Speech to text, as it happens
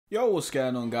Yo, what's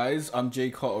going on, guys? I'm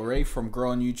Jay Cartere from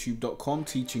growonyoutube.com,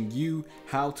 teaching you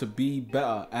how to be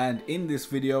better. And in this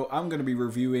video, I'm going to be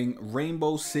reviewing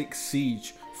Rainbow Six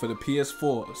Siege for the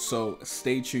PS4, so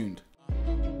stay tuned.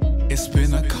 It's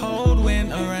been a cold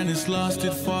winter and it's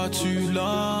lasted far too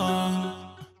long.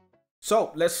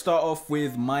 So let's start off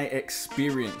with my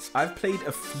experience. I've played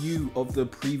a few of the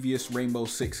previous Rainbow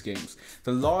Six games.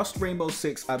 The last Rainbow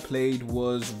Six I played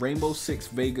was Rainbow Six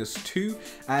Vegas 2,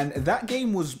 and that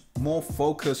game was more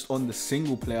focused on the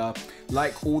single player,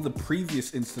 like all the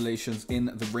previous installations in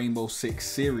the Rainbow Six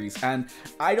series. And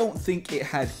I don't think it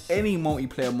had any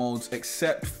multiplayer modes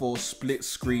except for split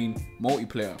screen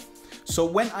multiplayer. So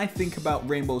when I think about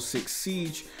Rainbow Six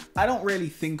Siege, I don't really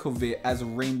think of it as a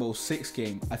Rainbow Six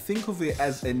game. I think of it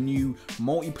as a new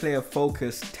multiplayer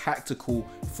focused tactical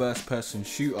first person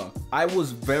shooter. I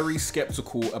was very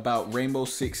skeptical about Rainbow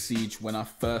Six Siege when I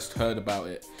first heard about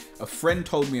it. A friend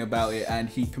told me about it and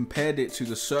he compared it to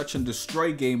the search and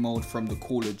destroy game mode from the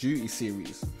Call of Duty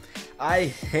series. I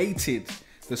hated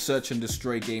the search and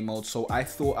destroy game mode, so I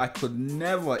thought I could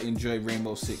never enjoy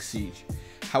Rainbow Six Siege.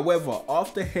 However,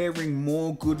 after hearing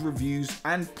more good reviews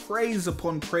and praise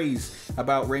upon praise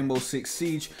about Rainbow Six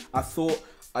Siege, I thought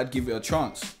I'd give it a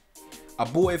chance. I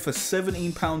bought it for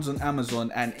 £17 on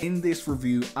Amazon, and in this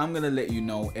review, I'm going to let you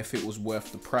know if it was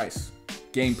worth the price.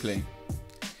 Gameplay.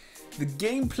 The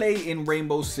gameplay in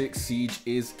Rainbow Six Siege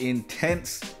is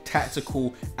intense,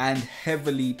 tactical, and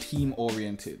heavily team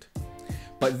oriented.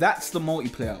 But that's the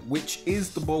multiplayer, which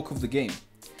is the bulk of the game.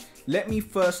 Let me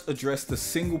first address the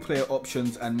single player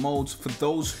options and modes for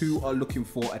those who are looking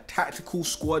for a tactical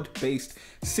squad based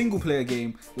single player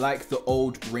game like the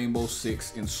old Rainbow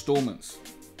Six installments.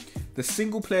 The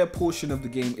single player portion of the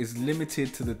game is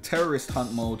limited to the terrorist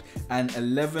hunt mode and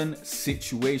 11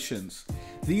 situations.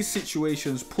 These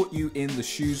situations put you in the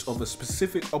shoes of a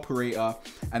specific operator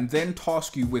and then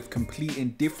task you with completing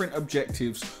different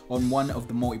objectives on one of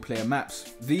the multiplayer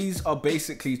maps. These are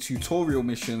basically tutorial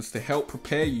missions to help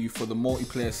prepare you for the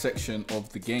multiplayer section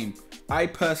of the game. I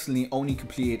personally only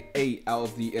completed 8 out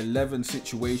of the 11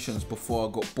 situations before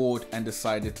I got bored and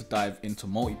decided to dive into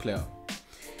multiplayer.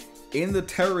 In the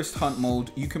terrorist hunt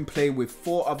mode, you can play with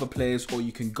 4 other players, or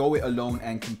you can go it alone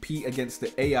and compete against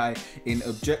the AI in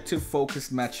objective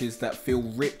focused matches that feel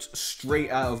ripped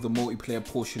straight out of the multiplayer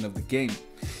portion of the game.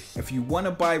 If you want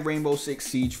to buy Rainbow Six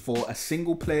Siege for a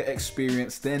single player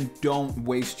experience, then don't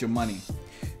waste your money.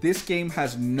 This game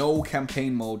has no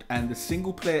campaign mode, and the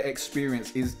single player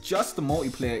experience is just the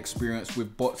multiplayer experience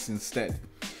with bots instead.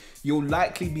 You'll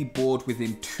likely be bored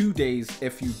within 2 days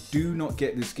if you do not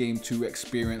get this game to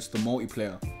experience the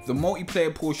multiplayer. The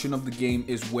multiplayer portion of the game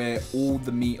is where all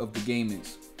the meat of the game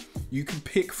is. You can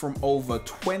pick from over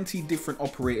 20 different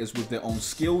operators with their own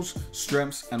skills,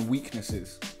 strengths, and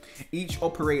weaknesses. Each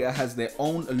operator has their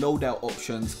own loadout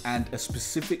options and a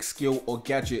specific skill or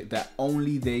gadget that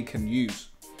only they can use.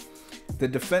 The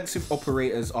defensive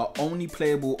operators are only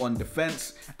playable on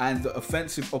defense, and the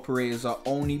offensive operators are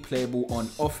only playable on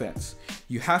offense.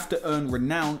 You have to earn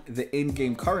renown, the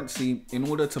in-game currency, in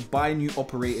order to buy new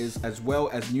operators as well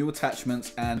as new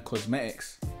attachments and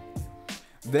cosmetics.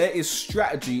 There is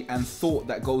strategy and thought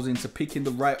that goes into picking the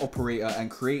right operator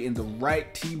and creating the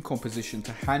right team composition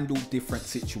to handle different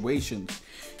situations.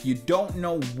 You don't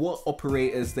know what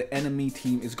operators the enemy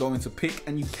team is going to pick,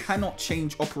 and you cannot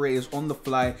change operators on the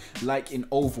fly like in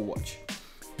Overwatch.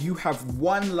 You have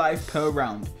 1 life per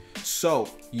round, so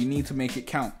you need to make it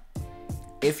count.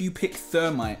 If you pick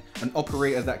Thermite, an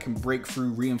operator that can break through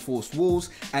reinforced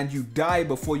walls, and you die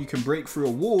before you can break through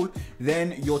a wall,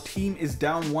 then your team is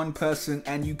down 1 person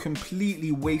and you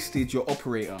completely wasted your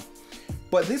operator.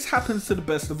 But this happens to the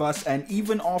best of us, and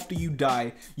even after you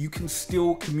die, you can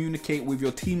still communicate with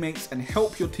your teammates and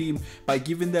help your team by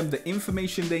giving them the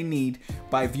information they need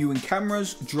by viewing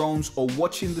cameras, drones, or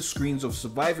watching the screens of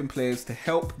surviving players to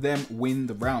help them win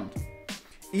the round.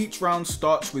 Each round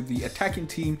starts with the attacking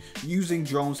team using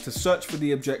drones to search for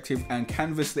the objective and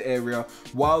canvass the area,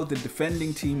 while the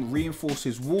defending team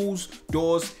reinforces walls,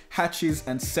 doors, hatches,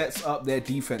 and sets up their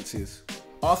defenses.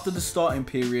 After the starting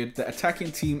period, the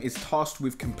attacking team is tasked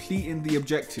with completing the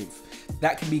objective.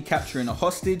 That can be capturing a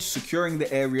hostage, securing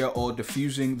the area, or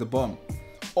defusing the bomb,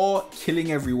 or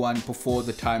killing everyone before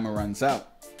the timer runs out.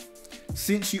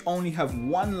 Since you only have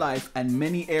 1 life and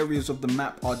many areas of the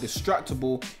map are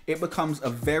destructible, it becomes a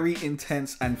very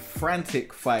intense and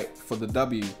frantic fight for the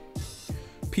W.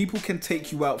 People can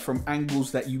take you out from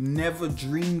angles that you never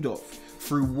dreamed of,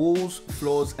 through walls,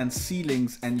 floors, and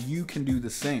ceilings, and you can do the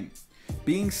same.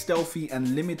 Being stealthy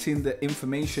and limiting the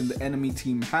information the enemy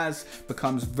team has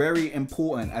becomes very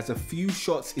important, as a few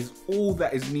shots is all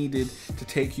that is needed to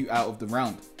take you out of the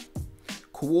round.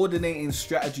 Coordinating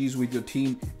strategies with your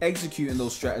team, executing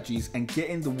those strategies, and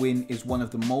getting the win is one of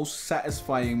the most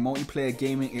satisfying multiplayer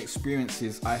gaming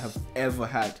experiences I have ever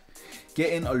had.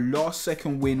 Getting a last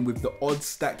second win with the odds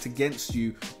stacked against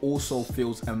you also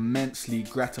feels immensely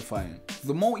gratifying.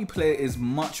 The multiplayer is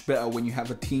much better when you have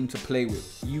a team to play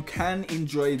with. You can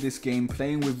enjoy this game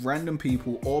playing with random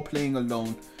people or playing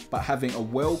alone, but having a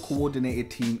well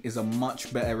coordinated team is a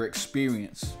much better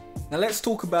experience. Now let's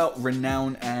talk about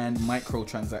renown and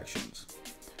microtransactions.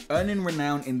 Earning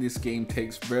renown in this game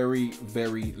takes very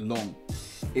long.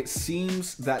 It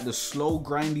seems that the slow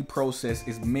grindy process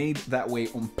is made that way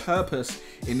on purpose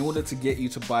in order to get you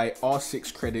to buy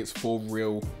R6 credits for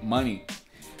real money.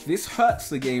 This hurts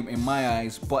the game in my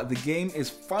eyes, but the game is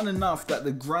fun enough that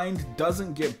the grind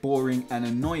doesn't get boring and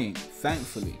annoying,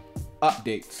 thankfully.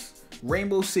 Updates.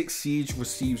 Rainbow Six Siege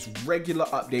receives regular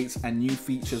updates and new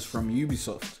features from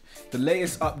Ubisoft. The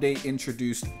latest update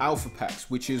introduced alpha packs,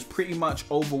 which is pretty much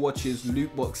Overwatch's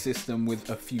loot box system with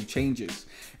a few changes.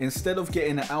 Instead of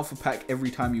getting an alpha pack every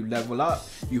time you level up,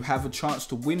 you have a chance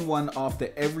to win one after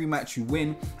every match you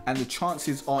win, and the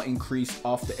chances are increased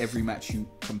after every match you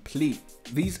complete.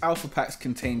 These alpha packs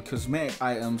contain cosmetic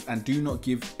items and do not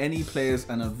give any players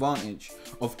an advantage.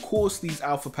 Of course, these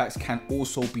alpha packs can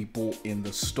also be bought in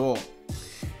the store.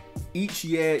 Each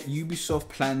year, Ubisoft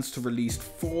plans to release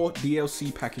 4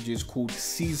 DLC packages called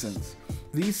Seasons.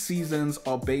 These seasons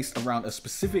are based around a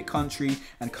specific country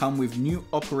and come with new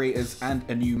operators and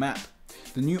a new map.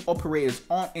 The new operators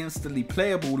aren't instantly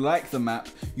playable like the map,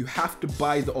 you have to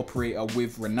buy the operator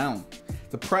with renown.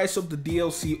 The price of the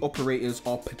DLC operators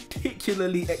are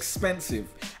particularly expensive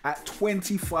at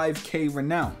 25k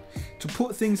renown. To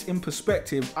put things in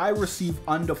perspective, I receive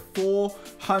under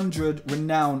 400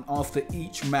 renown after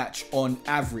each match on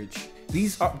average.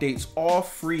 These updates are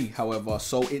free, however,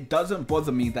 so it doesn't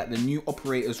bother me that the new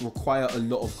operators require a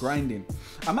lot of grinding.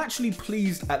 I'm actually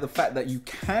pleased at the fact that you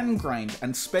can grind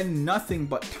and spend nothing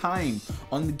but time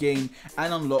on the game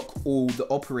and unlock all the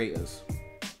operators.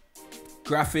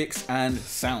 Graphics and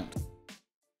sound.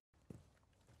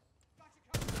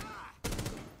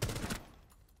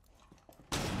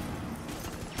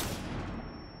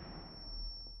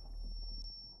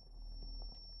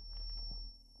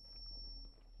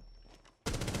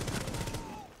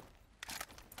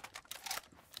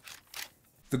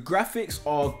 The graphics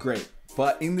are great,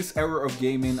 but in this era of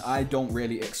gaming, I don't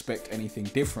really expect anything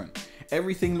different.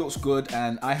 Everything looks good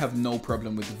and I have no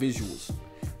problem with the visuals.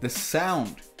 The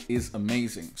sound is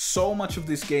amazing. So much of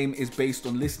this game is based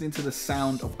on listening to the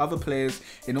sound of other players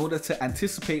in order to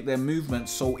anticipate their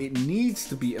movements, so it needs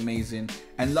to be amazing,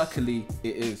 and luckily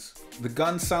it is. The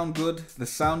guns sound good, the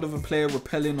sound of a player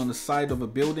rappelling on the side of a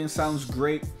building sounds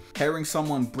great, hearing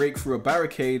someone break through a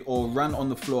barricade or run on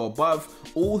the floor above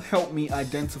all help me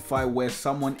identify where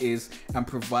someone is and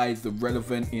provide the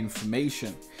relevant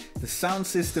information. The sound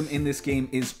system in this game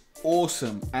is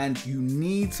awesome, and you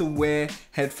need to wear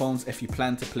headphones if you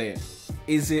plan to play it.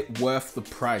 Is it worth the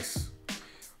price?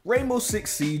 Rainbow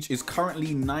Six Siege is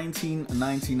currently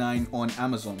 $19.99 on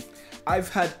Amazon. I've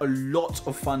had a lot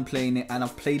of fun playing it and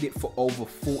I've played it for over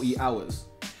 40 hours.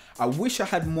 I wish I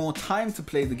had more time to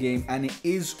play the game, and it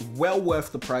is well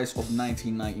worth the price of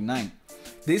 $19.99.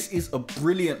 This is a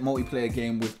brilliant multiplayer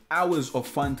game with hours of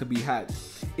fun to be had.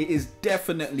 It is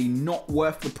definitely not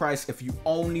worth the price if you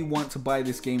only want to buy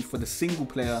this game for the single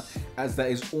player, as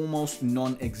that is almost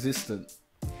non-existent.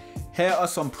 Here are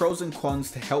some pros and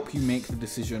cons to help you make the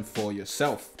decision for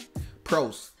yourself.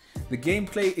 Pros: the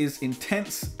gameplay is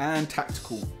intense and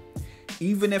tactical.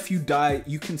 Even if you die,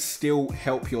 you can still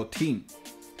help your team.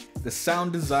 The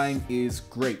sound design is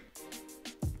great.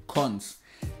 Cons: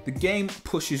 the game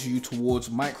pushes you towards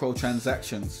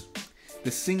microtransactions.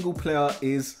 The single player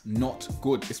is not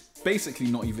good. It's basically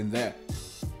not even there.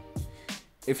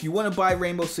 If you want to buy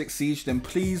Rainbow Six Siege, then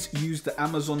please use the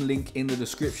Amazon link in the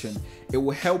description. It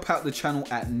will help out the channel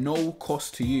at no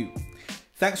cost to you.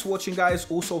 Thanks for watching, guys.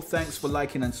 Also, thanks for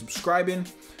liking and subscribing.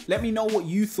 Let me know what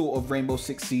you thought of Rainbow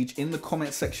Six Siege in the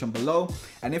comment section below.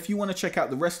 And if you want to check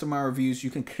out the rest of my reviews, you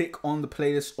can click on the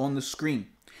playlist on the screen.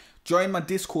 Join my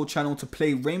Discord channel to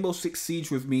play Rainbow Six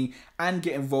Siege with me and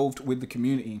get involved with the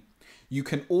community. You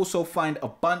can also find a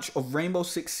bunch of Rainbow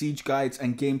Six Siege guides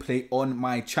and gameplay on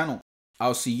my channel.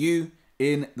 I'll see you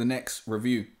in the next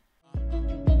review.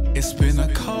 It's been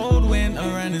a cold winter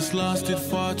and it's lasted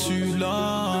far too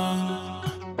long.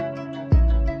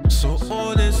 So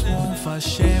all this warmth I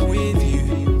share with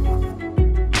you.